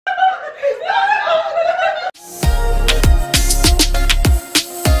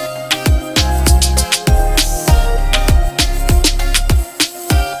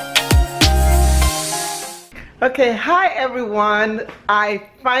Okay, hi everyone. I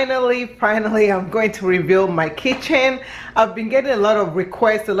finally I'm going to reveal my kitchen. I've been getting a lot of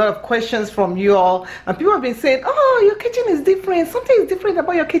requests, a lot of questions from you all, and people have been saying, oh, your kitchen is different, something is different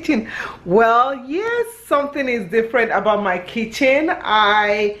about your kitchen. Well, yes, something is different about my kitchen.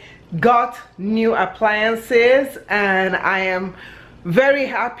 I got new appliances and I am very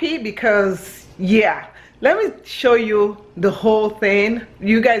happy because, yeah, let me show you the whole thing.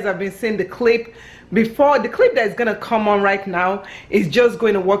 You guys have been seeing the clip before. The clip that is going to come on right now is just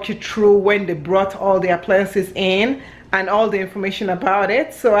going to walk you through when they brought all the appliances in and all the information about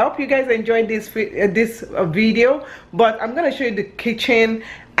it. So I hope you guys enjoyed this video, but I'm going to show you the kitchen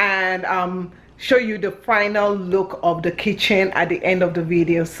and show you the final look of the kitchen at the end of the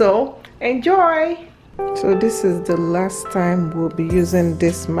video. So enjoy. So this is the last time we'll be using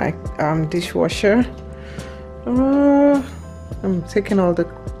this dishwasher. I'm taking all the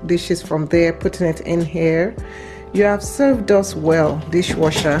dishes from there, putting it in here. You have served us well,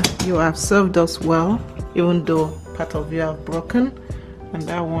 dishwasher. You have served us well, even though part of you have broken and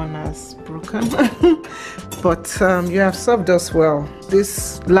that one has broken. But you have served us well.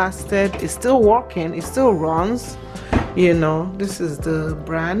 This lasted, it's still working, it still runs. You know, this is the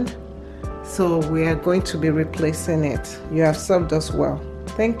brand, so we are going to be replacing it. You have served us well.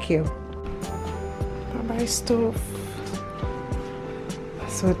 Thank you. Bye bye, stove.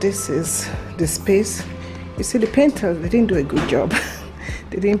 So this is the space. You see, the painters, they didn't do a good job.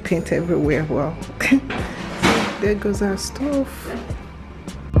 They didn't paint everywhere well. So there goes our stove.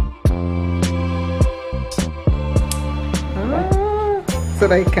 So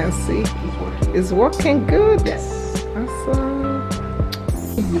that you can see it's working good. Yes. Awesome.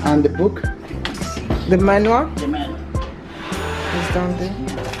 And the book? The manual? The manual. It's down there.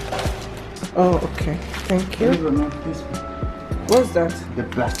 Oh, okay. Thank you. What's that? The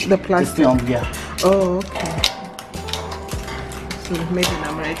plastic. The plastic. The film, yeah. Oh, okay. So made in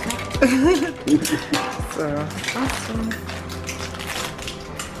America. So awesome.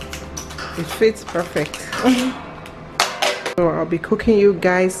 It fits perfect. So I'll be cooking you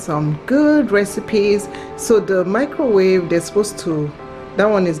guys some good recipes. So the microwave, they're supposed to, that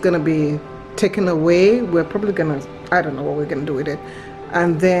one is gonna be taken away. We're probably gonna, I don't know what we're gonna do with it.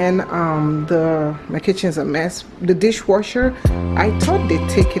 And then my kitchen's a mess. The dishwasher, I thought they'd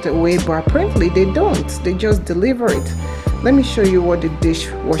take it away, but apparently they don't. They just deliver it. Let me show you what the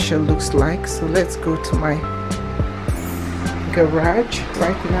dishwasher looks like. So let's go to my garage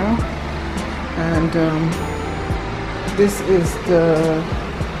right now. And this is the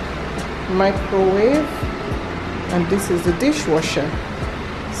microwave and this is the dishwasher.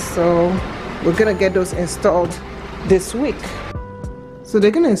 So we're gonna get those installed this week. So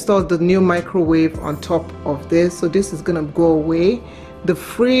they're gonna install the new microwave on top of this. So this is gonna go away. The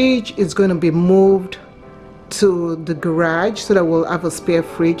fridge is gonna be moved to the garage so that we'll have a spare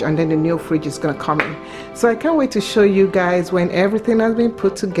fridge, and then the new fridge is gonna come in. So I can't wait to show you guys when everything has been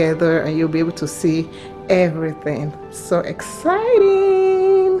put together and you'll be able to see everything. So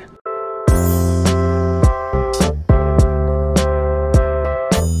exciting!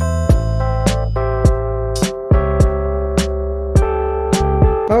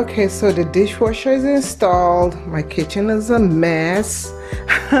 Okay, so the dishwasher is installed. My kitchen is a mess.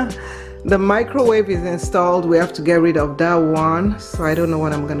 The microwave is installed. We have to get rid of that one. So I don't know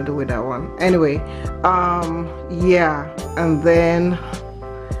what I'm gonna do with that one. Anyway, yeah, and then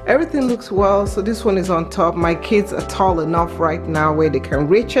everything looks well. So this one is on top. My kids are tall enough right now where they can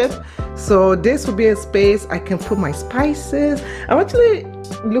reach it. So this will be a space I can put my spices. I'm actually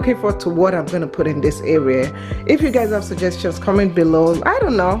looking forward to what I'm gonna put in this area. If you guys have suggestions, comment below. I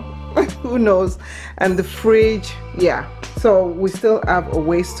don't know. Who knows? And the fridge, yeah. So we still have a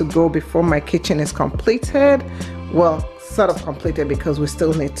ways to go before my kitchen is completed. Well, sort of completed, because we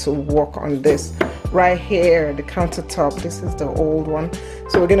still need to work on this right here, the countertop. This is the old one.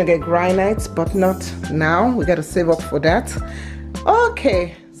 So we're gonna get granites, but not now. We gotta save up for that.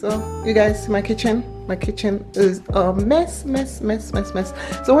 Okay, so you guys see my kitchen. My kitchen is a mess.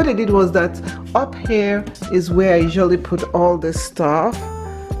 So what I did was that up here is where I usually put all this stuff.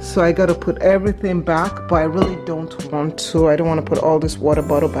 So I got to put everything back, but I really don't want to. I don't want to put all this water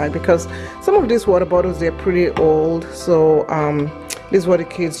bottle back because some of these water bottles, they're pretty old. So this is what the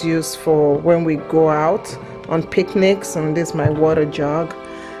kids use for when we go out on picnics, and this is my water jug.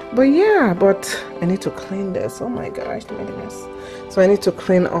 But yeah, but I need to clean this. Oh my gosh, look at this. So I need to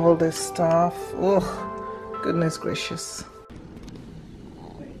clean all this stuff. Oh, goodness gracious.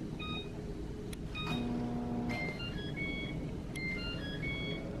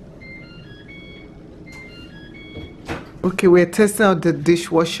 Okay, we're testing out the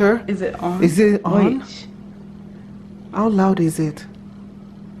dishwasher. Is it on? Is it on? Wait. How loud is it?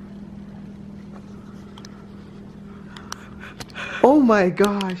 Oh my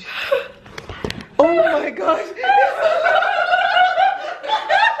gosh. Oh my gosh.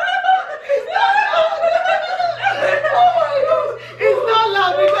 It's not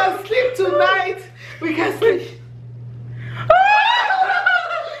loud. We can sleep tonight. We can sleep.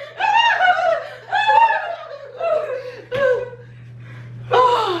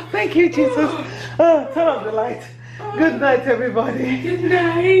 Oh, thank you, Jesus. Oh, turn off the light. Good night, everybody. Good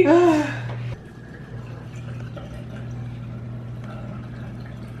night.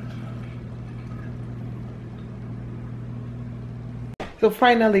 So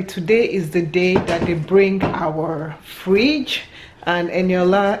finally, today is the day that they bring our fridge, and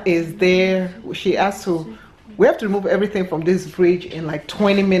Eniola is there. She has to, we have to remove everything from this fridge in like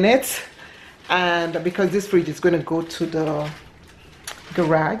 20 minutes, and because this fridge is going to go to the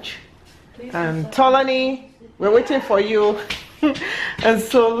garage. And Tolani, we're waiting for you. And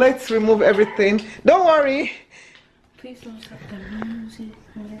so let's remove everything. Don't worry. Please don't stop the music.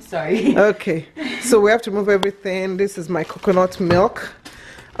 Sorry. Okay, so we have to remove everything. This is my coconut milk.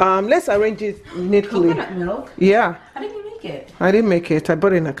 Let's arrange it neatly. Coconut milk? Yeah. How did you make it? I didn't make it. I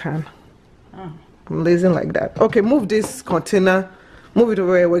bought it in a can. Oh. I'm lazy like that. Okay, move this container. Move it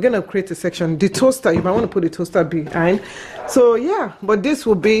over. We're gonna create a section. The toaster. You might want to put the toaster behind. So yeah, but this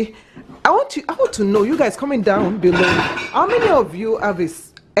will be. I want to know, you guys coming down below. How many of you have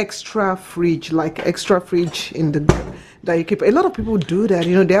this extra fridge, like extra fridge in the that you keep? A lot of people do that.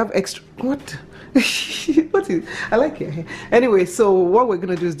 You know, they have extra. What? What is? I like it. Anyway, so what we're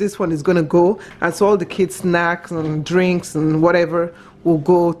gonna do is this one is gonna go, and so all the kids' snacks and drinks and whatever will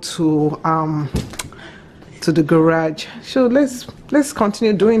go to the garage. So let's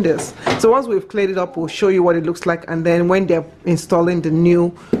continue doing this. So once we've cleared it up, we'll show you what it looks like, and then when they're installing the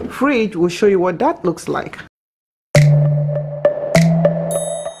new fridge, we'll show you what that looks like.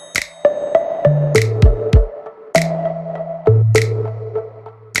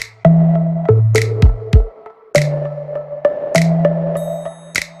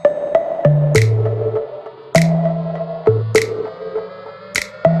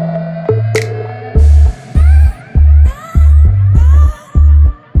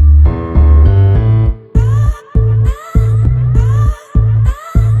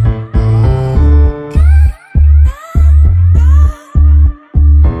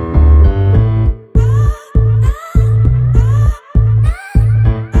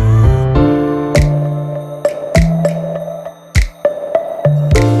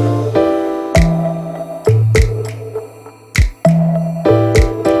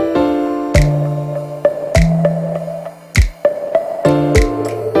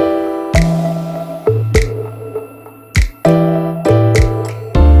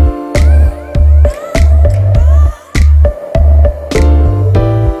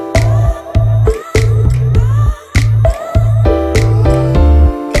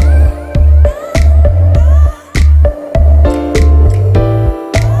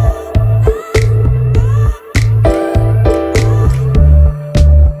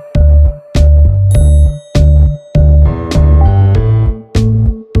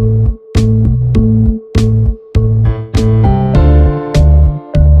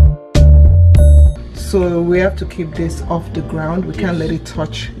 So we have to keep this off the ground. We can't let it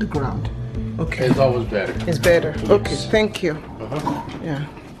touch the ground. Okay. It's always better. It's better. Yes. Okay, thank you. Yeah.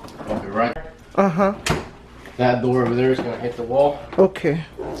 Okay, right. That door over there is going to hit the wall. Okay.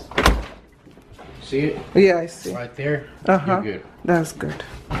 See it? Yeah, I see. Right there. You're good. That's good.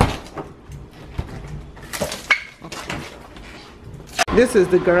 This is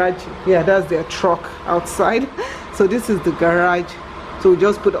the garage. Yeah, that's their truck outside. So this is the garage. So we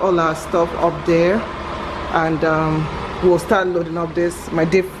just put all our stuff up there, and we'll start loading up this.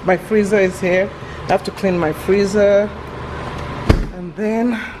 My freezer is here. I have to clean my freezer, and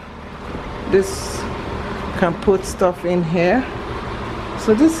then this can put stuff in here.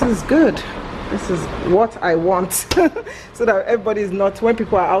 So this is good. This is what I want. So that everybody is not, when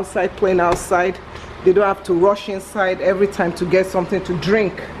people are outside playing outside, they don't have to rush inside every time to get something to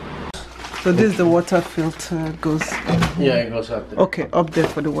drink. So this is the water filter goes in. Yeah, it goes up there. Okay, up there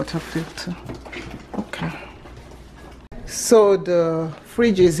for the water filter. Okay. So the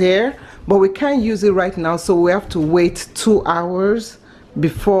fridge is here, but we can't use it right now, so we have to wait 2 hours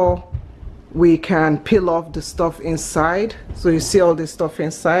before we can peel off the stuff inside. So you see all this stuff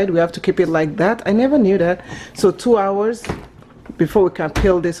inside. We have to keep it like that. I never knew that. So 2 hours before we can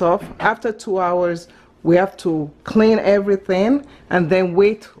peel this off. After 2 hours, we have to clean everything and then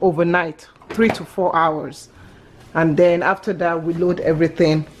wait overnight, 3 to 4 hours. and then after that we load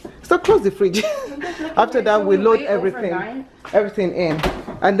everything. So close the fridge. After that we load everything in,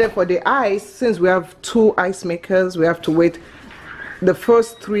 and then for the ice, since we have 2 ice makers, we have to wait the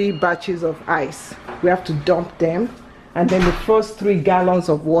first 3 batches of ice. We have to dump them, and then the first 3 gallons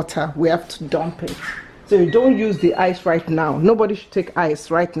of water we have to dump it. So you don't use the ice right now. Nobody should take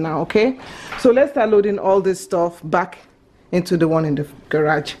ice right now, okay? So let's start loading all this stuff back into the one in the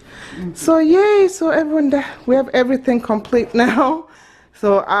garage. So yay, so everyone, we have everything complete now.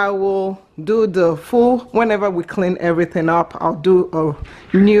 So I will do the full, whenever we clean everything up, I'll do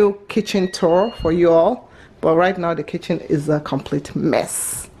a new kitchen tour for you all. But right now the kitchen is a complete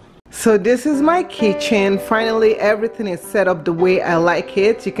mess. So this is my kitchen. Finally, everything is set up the way I like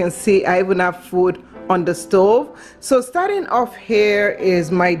it. You can see I even have food on the stove. So starting off here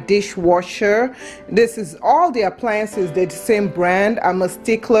is my dishwasher. This is all the appliances, they're the same brand. I'm a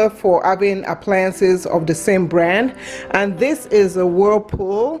stickler for having appliances of the same brand, and this is a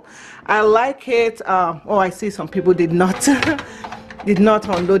Whirlpool. I like it. Oh, I see some people did not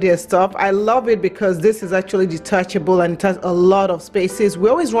unload their stuff. I love it because this is actually detachable and it has a lot of spaces. We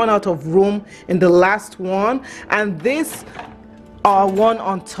always run out of room in the last one, and this one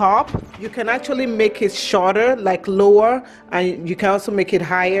on top, you can actually make it shorter, like lower, and you can also make it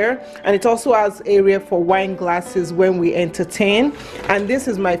higher, and it also has area for wine glasses when we entertain. And this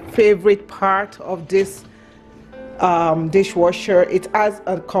is my favorite part of this dishwasher. It has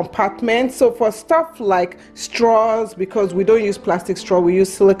a compartment, so for stuff like straws, because we don't use plastic straw, we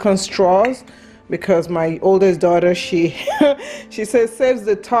use silicone straws, because my oldest daughter, she says save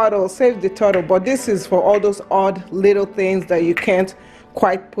the turtle, but this is for all those odd little things that you can't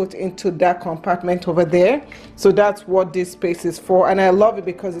quite put into that compartment over there. So that's what this space is for, and I love it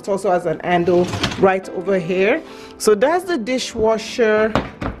because it also has an handle right over here. So that's the dishwasher.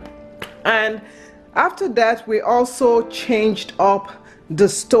 And after that we also changed up the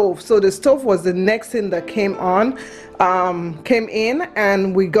stove. So the stove was the next thing that came in,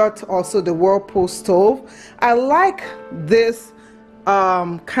 and we got also the Whirlpool stove. I like this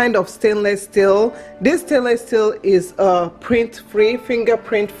kind of stainless steel. This stainless steel is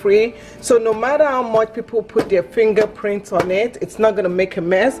fingerprint free, so no matter how much people put their fingerprints on it, it's not going to make a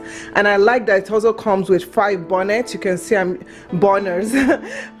mess. And I like that it also comes with 5 burners. You can see I'm burners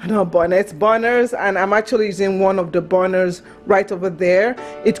not bonnets, burners, and I'm actually using one of the burners right over there.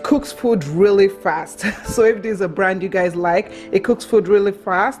 It cooks food really fast. So if this is a brand you guys like, it cooks food really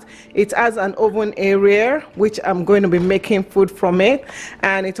fast. It has an oven area, which I'm going to be making food from it.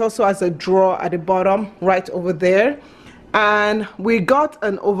 And it also has a drawer at the bottom right over there. And we got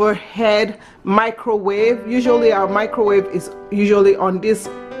an overhead microwave. Usually our microwave is usually on this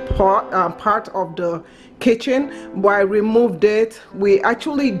part of the kitchen, but I removed it. We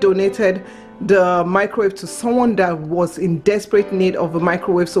actually donated the microwave to someone that was in desperate need of a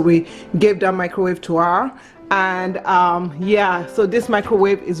microwave, so we gave that microwave to her. And yeah, so this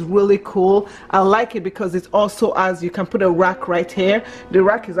microwave is really cool. I like it because it also has, you can put a rack right here. The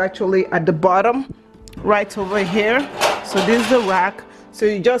rack is actually at the bottom right over here. So this is the rack. So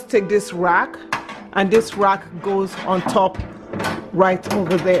you just take this rack, and this rack goes on top right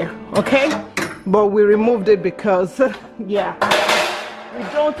over there, okay? But we removed it because yeah, we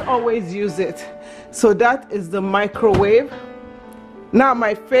don't always use it. So that is the microwave. Now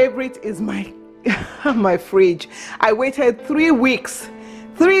my favorite is my my fridge. I waited 3 weeks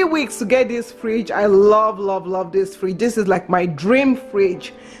to get this fridge. I love this fridge. This is like my dream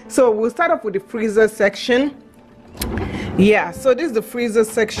fridge. So we'll start off with the freezer section. Yeah, so this is the freezer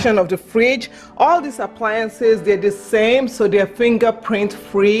section of the fridge. All these appliances, they're the same, so they're fingerprint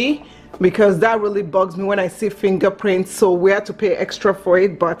free, because that really bugs me when I see fingerprints, so we had to pay extra for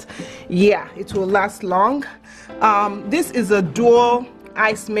it, but yeah, it will last long. This is a dual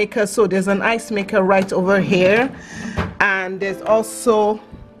ice maker, so there's an ice maker right over here, and there's also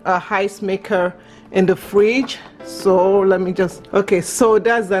a ice maker in the fridge. So let me just, okay, so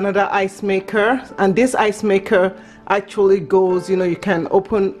that's another ice maker, and this ice maker actually goes, you know, you can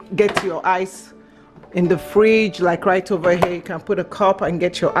get your ice in the fridge, like right over here. You can put a cup and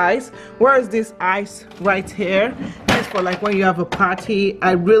get your ice. Whereas this ice right here is for like when you have a party.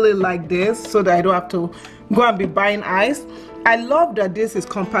 I really like this so that I don't have to go and be buying ice. I love that this is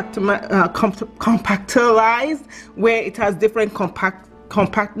compactalized, where it has different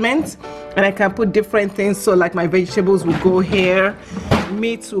compartments, and I can put different things. So like my vegetables will go here,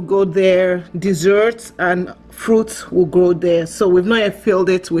 meats will go there, desserts and fruits will go there. So we've not yet filled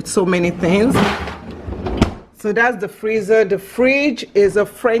it with so many things. So that's the freezer. The fridge is a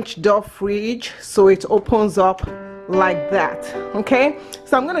French door fridge, so it opens up like that. Okay,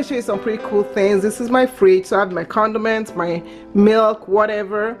 so I'm gonna show you some pretty cool things. This is my fridge, so I have my condiments, my milk,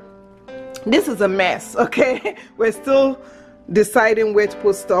 whatever. This is a mess, okay? We're still deciding where to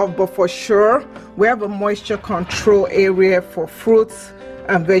put stuff, but for sure we have a moisture control area for fruits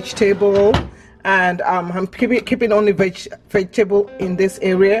and vegetable, and I'm keeping only vegetable in this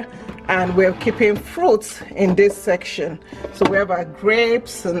area, and we're keeping fruits in this section. So we have our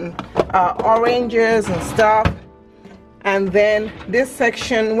grapes and oranges and stuff. And then this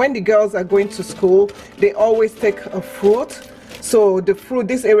section, when the girls are going to school, they always take a fruit. So the fruit,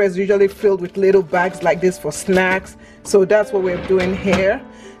 this area is usually filled with little bags like this for snacks. So that's what we're doing here.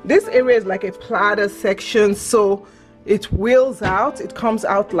 This area is like a platter section, so it wheels out, it comes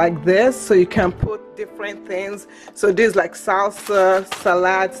out like this, so you can put different things. So this like salsa,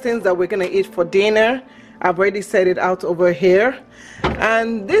 salads, things that we're gonna eat for dinner. I've already set it out over here.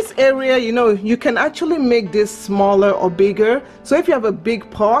 And this area, you know, you can actually make this smaller or bigger. So if you have a big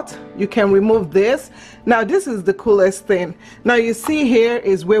pot, you can remove this. Now this is the coolest thing. Now you see here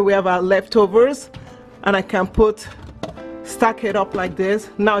is where we have our leftovers, and I can stack it up like this.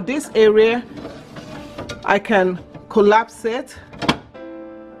 Now this area, I can collapse it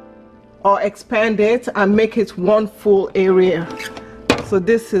or expand it and make it one full area. So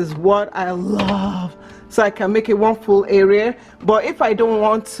this is what I love. So I can make it one full area, but if I don't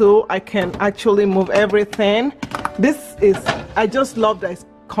want to, I can actually move everything. I just love that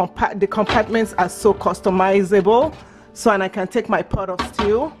the compartments are so customizable. So, and I can take my pot of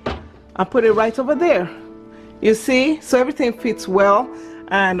stew and put it right over there. You see, so everything fits well.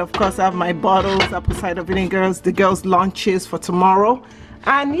 And of course I have my bottles, apple cider vinegar, the girls' lunches for tomorrow.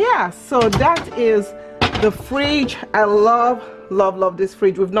 And yeah, so that is the fridge. I love this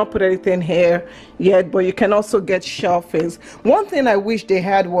fridge. We've not put anything here yet, but you can also get shelvings. One thing I wish they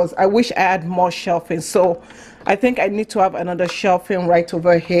had was, I wish I had more shelving. So I think I need to have another shelving right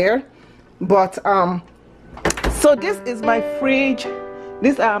over here. But so this is my fridge.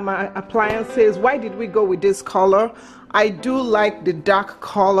 These are my appliances. Why did we go with this color? I do like the dark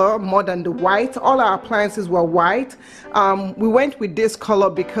color more than the white. All our appliances were white. We went with this color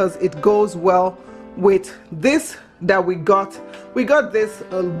because it goes well with this that we got this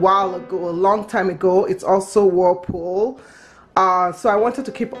a while ago, a long time ago. It's also Whirlpool. So I wanted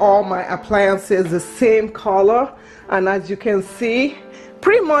to keep all my appliances the same color, and as you can see,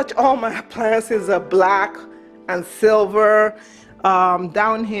 pretty much all my appliances are black and silver.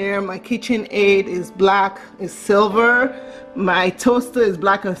 Down here my KitchenAid is silver, my toaster is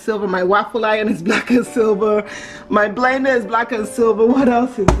black and silver, my waffle iron is black and silver, my blender is black and silver. What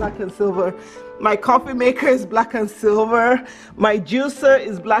else is black and silver? My coffee maker is black and silver, my juicer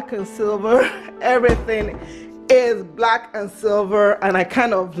is black and silver. Everything is black and silver, and I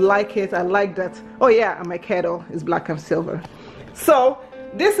kind of like it. I like that. Oh yeah, and my kettle is black and silver. So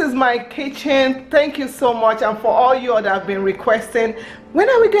this is my kitchen. Thank you so much. And for all you that have been requesting, when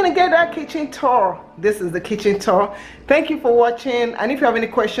are we gonna get that kitchen tour? This is the kitchen tour. Thank you for watching. And if you have any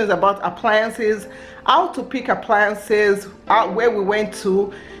questions about appliances, how to pick appliances, where we went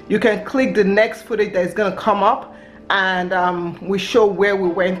to, you can click the next footage that is gonna come up, and we show where we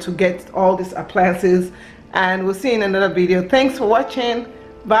went to get all these appliances. And we'll see you in another video. Thanks for watching.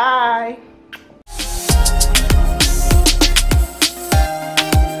 Bye.